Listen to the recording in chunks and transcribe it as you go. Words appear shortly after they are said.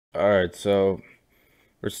Alright, so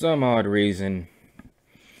for some odd reason,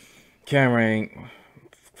 camera ain't,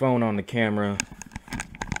 phone on the camera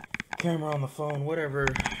on the phone, whatever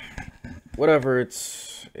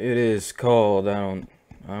it is called, I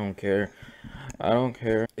don't care.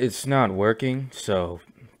 It's not working, so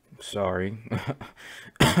sorry.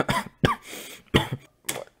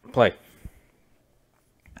 Play.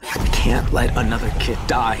 I can't let another kid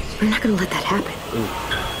die. We're not gonna let that happen.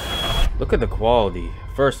 Ooh. Look at the quality.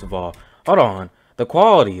 First of all, hold on. The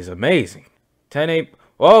quality is amazing. 1080.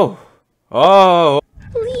 Whoa. Oh.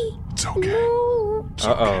 Lee. It's okay. No. It's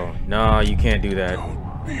Uh-oh. okay. No, you can't do that.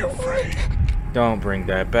 Don't be afraid. Don't bring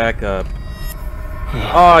that back up.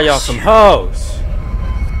 Oh, y'all some hoes.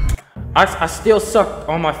 I still suck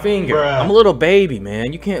on my finger. Bruh. I'm a little baby,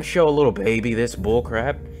 man. You can't show a little baby this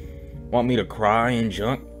bullcrap. Want me to cry and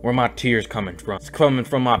junk? Where my tears coming from? It's coming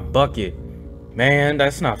from my bucket. Man,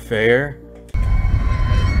 that's not fair.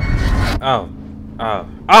 Oh. Oh.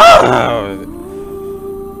 Oh!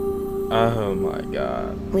 Oh my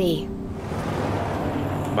god. Lee.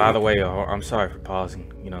 By the way, I'm sorry for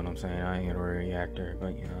pausing. You know what I'm saying? I ain't a reactor,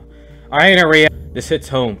 but you know. I ain't a reactor. This hits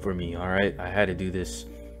home for me, alright? I had to do this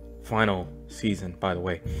final season, by the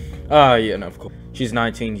way. Yeah, no, of course. She's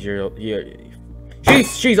 19 years old. Yeah.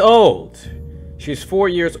 She's old. She's 4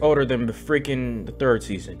 years older than the third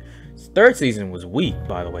season. Third season was weak,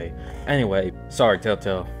 by the way. Anyway, sorry,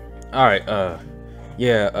 Telltale. Alright, I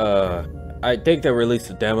think they released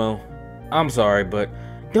a demo. I'm sorry, but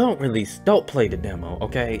don't play the demo,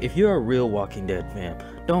 okay? If you're a real Walking Dead fan,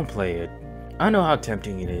 don't play it. I know how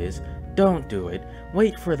tempting it is. Don't do it.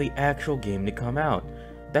 Wait for the actual game to come out.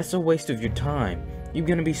 That's a waste of your time. You're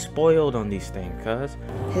gonna be spoiled on these things, cuz.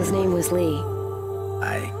 His name was Lee.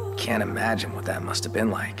 I can't imagine what that must have been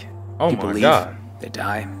like. Oh People my leave, god. they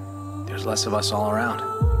die. There's less of us all around.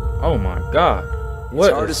 Oh my god. What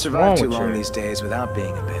It's hard to is survive wrong too with long you? these days without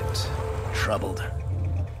being a bit troubled.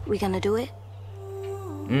 We gonna do it?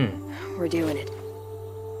 We're doing it.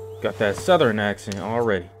 Got that southern accent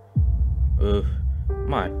already. Ugh.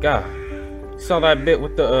 My god. Saw that bit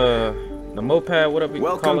with the moped, whatever you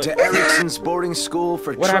Welcome call it. to Erickson's boarding school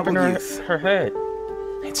for What happened troubled to youth. her head?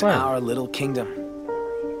 It's What? our little kingdom.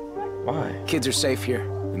 Why? Kids are safe here.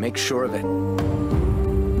 We make sure of it.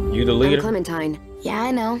 You the I'm leader? Clementine. Yeah,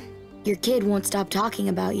 I know. Your kid won't stop talking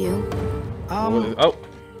about you. Oh,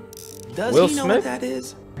 Does Will he know Smith? what that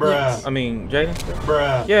is? Bruh. I mean, Jaden?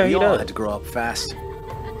 Bruh. Yeah, We he all does. had to grow up fast.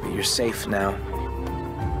 But you're safe now.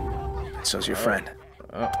 And so's your friend.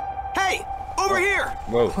 Hey! Over here!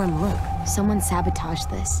 Whoa. Clem, look. Someone sabotaged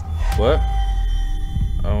this. What?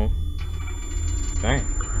 Oh. Dang.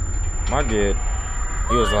 My kid.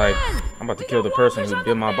 He was like, I'm about to kill the person who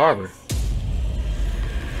did my barber.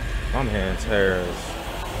 My man's hair is...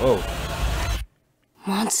 Whoa.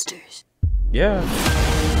 Monsters. Yeah.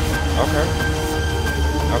 Okay.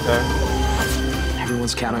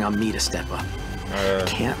 Everyone's counting on me to step up.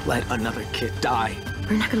 Can't let another kid die.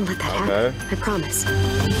 We're not gonna let that Okay. happen. I promise.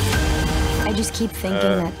 I just keep thinking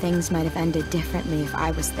that things might have ended differently if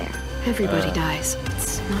I was there. Everybody dies.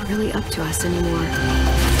 It's not really up to us anymore.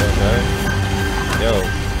 Okay. Yo.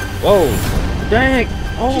 Whoa. Dang.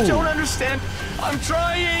 You don't Oh. understand. I'm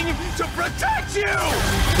trying to protect you!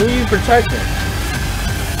 Who you protecting?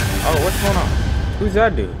 Oh, what's going on? Who's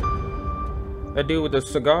that dude? That dude with the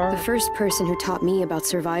cigar? The first person who taught me about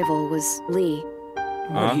survival was Lee.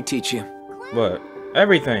 What did he teach you? What?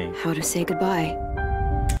 Everything. How to say goodbye.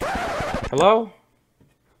 Hello?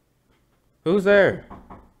 Who's there?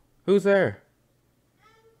 Who's there?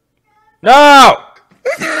 No!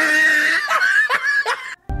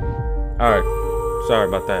 Alright. Sorry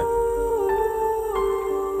about that.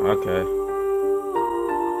 Okay.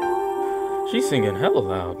 She's singing hella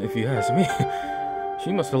loud, if you ask me.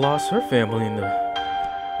 She must have lost her family in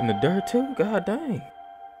the dirt too? God dang.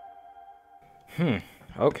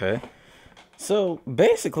 Okay. So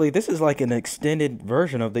basically this is like an extended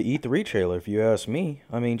version of the E3 trailer, if you ask me.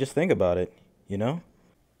 I mean, just think about it, you know?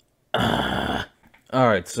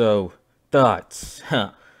 Alright, so thoughts.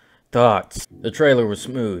 Thoughts. The trailer was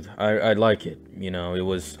smooth. I like it. You know, it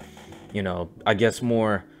was, you know, I guess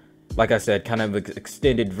more, like I said, kind of an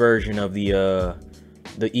extended version of the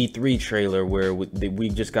E3 trailer where we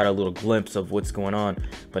just got a little glimpse of what's going on.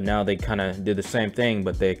 But now they kind of did the same thing,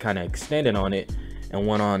 but they kind of extended on it and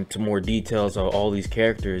went on to more details of all these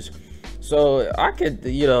characters. So I could,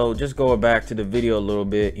 you know, just go back to the video a little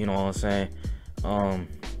bit, you know what I'm saying?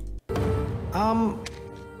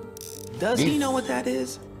 Does he know what that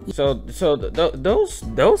is? So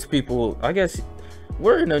those people, I guess,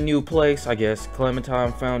 we're in a new place. I guess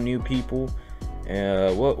Clementine found new people,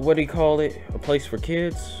 What do you call it? A place for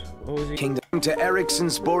kids? What was he? Kingdom to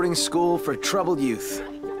Erickson's boarding school for troubled youth.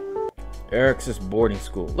 Erickson's boarding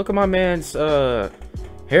school. Look at my man's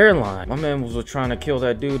hairline. My man was trying to kill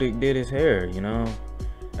that dude that did his hair, you know?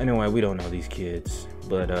 Anyway, we don't know these kids,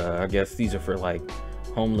 but I guess these are for like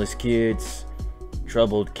homeless kids,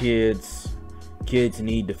 troubled kids, kids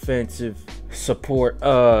need defensive support.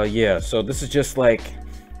 Yeah, so this is just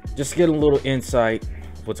get a little insight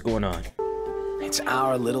of what's going on. It's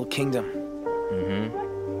our little kingdom.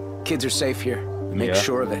 Kids are safe here. Make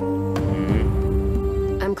sure of it.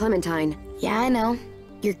 I'm Clementine. Yeah, I know.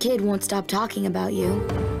 Your kid won't stop talking about you.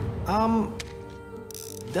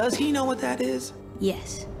 Does he know what that is?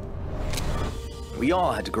 Yes. We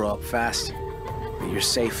all had to grow up fast. But you're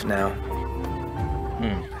safe now.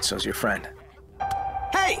 And so's your friend.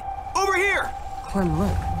 Hey! Over here! Clem,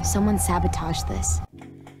 look. Someone sabotaged this.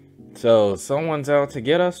 So, someone's out to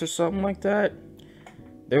get us or something like that?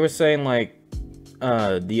 They were saying like,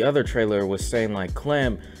 the other trailer was saying like,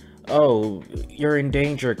 Clem, oh, you're in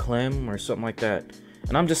danger, Clem, or something like that.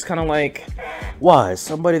 And I'm just kind of like, why?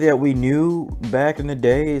 Somebody that we knew back in the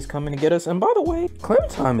day is coming to get us? And by the way,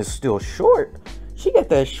 Clementine is still short. She got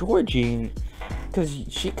that short gene, because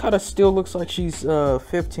she kind of still looks like she's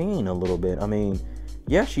 15 a little bit. I mean,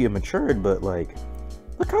 yeah, she matured, but like,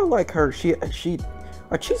 look how like her, she's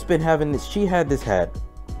been having this, she had this hat,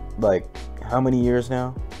 like, how many years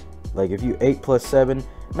now? Like, if you 8 plus 7,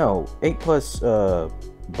 no, 8 plus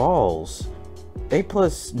balls, 8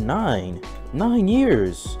 plus 9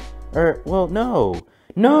 years, or, well, no,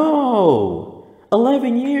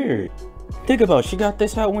 11 years. Think about it, she got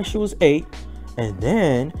this hat when she was 8, and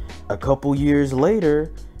then a couple years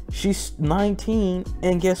later, she's 19,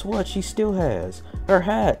 and guess what? She still has her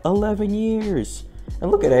hat 11 years. And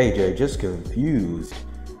look at AJ, just confused.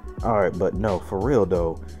 All right, but no, for real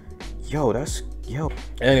though. Yo.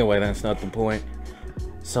 Anyway, that's not the point.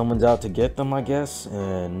 Someone's out to get them, I guess.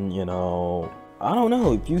 And, you know, I don't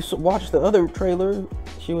know. If you watch the other trailer,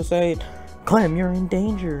 she was saying, Clem, you're in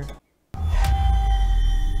danger.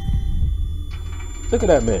 Look at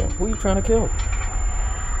that man. Who are you trying to kill?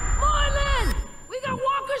 Marlon! We got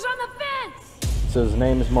walkers on the fence! So his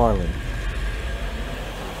name is Marlon.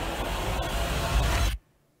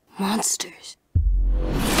 Monsters.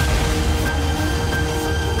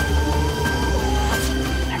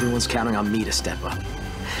 Everyone's counting on me to step up.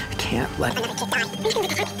 I can't let it. The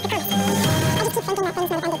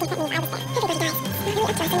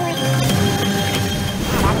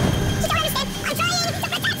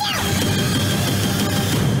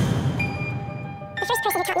first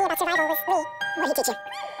person who taught me about survival was Lee. What did he teach you?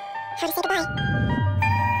 How to say goodbye.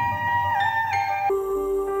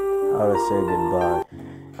 How to say goodbye.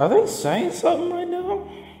 Are they saying something right now?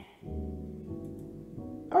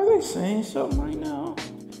 Are they saying something right now?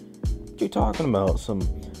 What you talking about? Some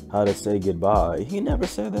how to say goodbye. He never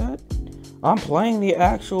said that. I'm playing the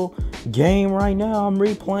actual game right now. I'm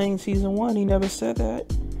replaying season 1. He never said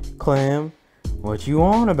that. Clem, what you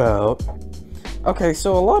on about? Okay,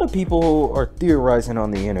 so a lot of people are theorizing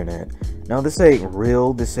on the internet. Now this ain't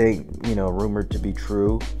real. This ain't, you know, rumored to be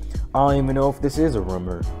true. I don't even know if this is a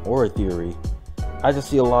rumor or a theory. I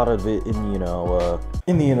just see a lot of it in, you know,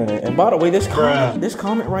 in the internet. And by the way, this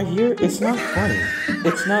comment right here, it's not funny.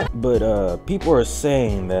 It's not, but people are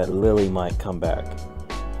saying that Lily might come back.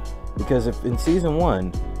 Because if in season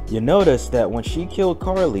 1, you notice that when she killed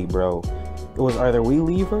Carly, bro, it was either we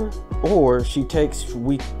leave her or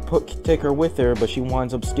we take her with her, but she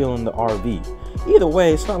winds up stealing the RV. Either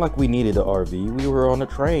way, it's not like we needed the RV. We were on a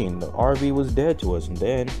train. The RV was dead to us. And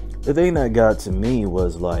then the thing that got to me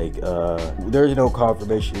was like, there's no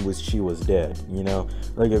confirmation she was dead, you know?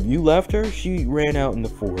 Like, if you left her, she ran out in the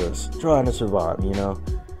forest trying to survive, you know?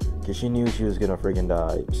 Because she knew she was gonna freaking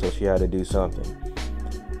die, so she had to do something.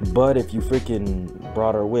 But if you freaking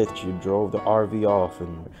brought her with, you drove the RV off,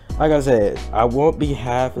 and like I said, I won't be as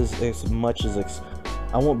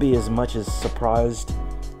much as surprised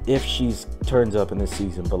if she turns up in this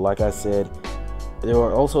season. But like I said, they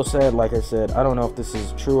were also said, like I said, I don't know if this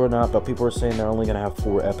is true or not, but people are saying they're only gonna have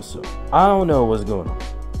 4 episodes. I don't know what's going on.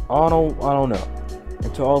 I don't know.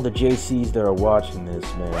 And to all the JCs that are watching this,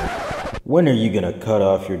 man, when are you gonna cut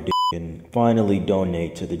off your dick and finally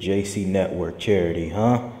donate to the JC Network charity,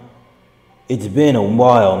 huh? It's been a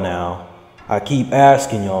while now. I keep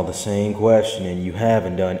asking y'all the same question and you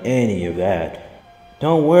haven't done any of that.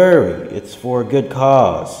 Don't worry, it's for a good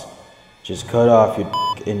cause. Just cut off your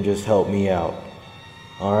dick and just help me out.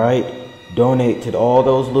 Alright? Donate to all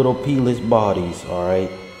those little peeless bodies,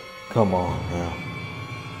 alright? Come on now.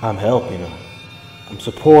 I'm helping them. I'm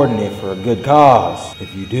supporting it for a good cause.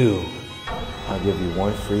 If you do, I'll give you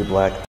one free black